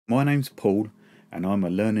My name's Paul and I'm a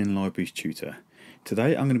Learning Libraries tutor.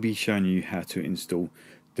 Today I'm going to be showing you how to install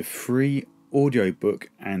the free audiobook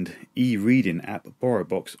and e-reading app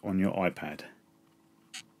BorrowBox on your iPad.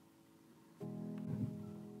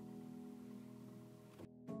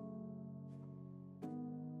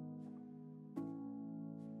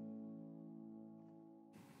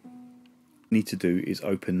 Need to do is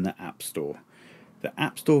open the App Store. The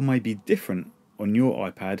App Store may be different on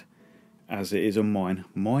your iPad as it is on mine.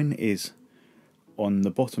 Mine is on the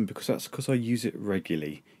bottom because I use it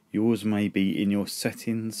regularly. Yours may be in your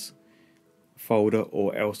settings folder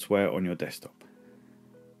or elsewhere on your desktop.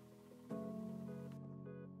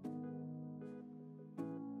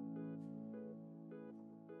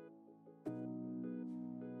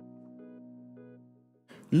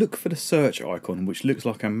 Look for the search icon, which looks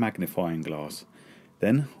like a magnifying glass.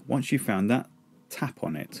 Then, once you've found that, tap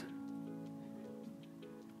on it.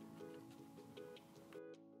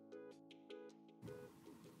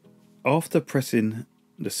 After pressing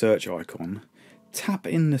the search icon, tap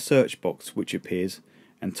in the search box which appears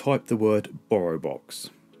and type the word BorrowBox.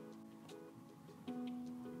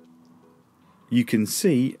 You can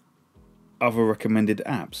see other recommended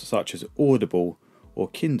apps such as Audible or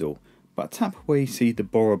Kindle, but tap where you see the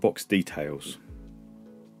BorrowBox details.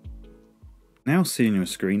 Now see on your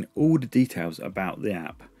screen all the details about the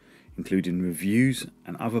app, including reviews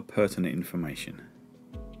and other pertinent information.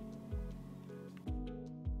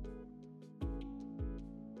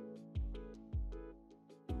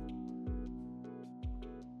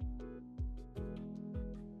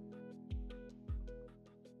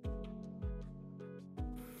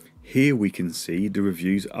 Here we can see the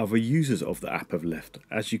reviews other users of the app have left.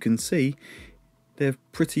 As you can see, they're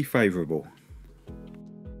pretty favourable.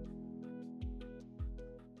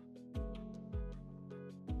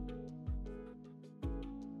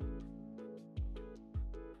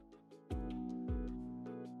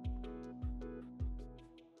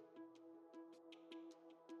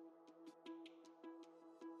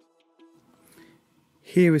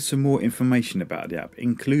 Here is some more information about the app,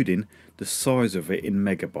 including the size of it in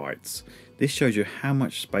megabytes. This shows you how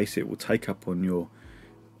much space it will take up on your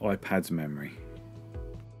iPad's memory.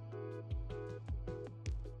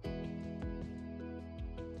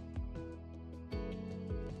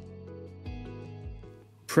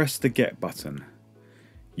 Press the Get button.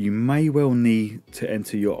 You may well need to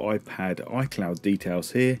enter your iPad iCloud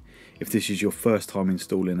details here if this is your first time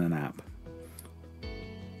installing an app.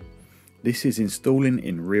 This is installing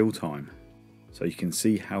in real time, so you can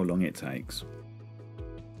see how long it takes.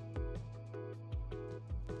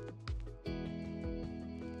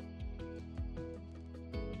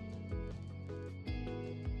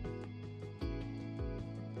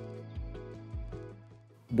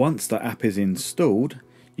 Once the app is installed,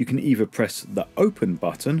 you can either press the Open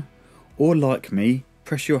button or, like me,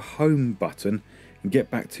 press your Home button and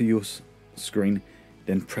get back to your screen.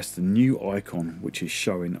 Then press the new icon which is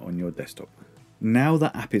showing on your desktop. Now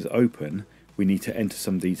the app is open, we need to enter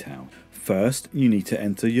some detail. First, you need to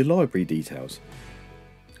enter your library details.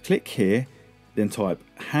 Click here, then type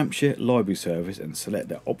Hampshire Library Service and select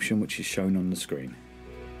the option which is shown on the screen.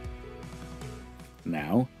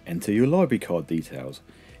 Now enter your library card details.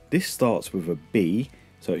 This starts with a B,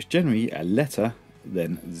 so it's generally a letter,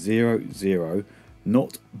 then 00,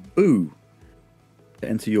 not boo.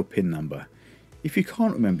 Enter your PIN number. If you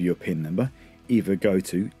can't remember your PIN number, either go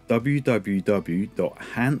to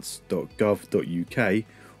www.hants.gov.uk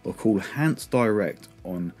or call Hants Direct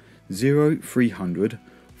on 0300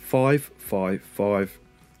 555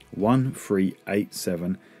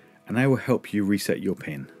 1387 and they will help you reset your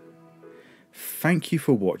PIN. Thank you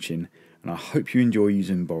for watching and I hope you enjoy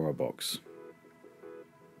using BorrowBox.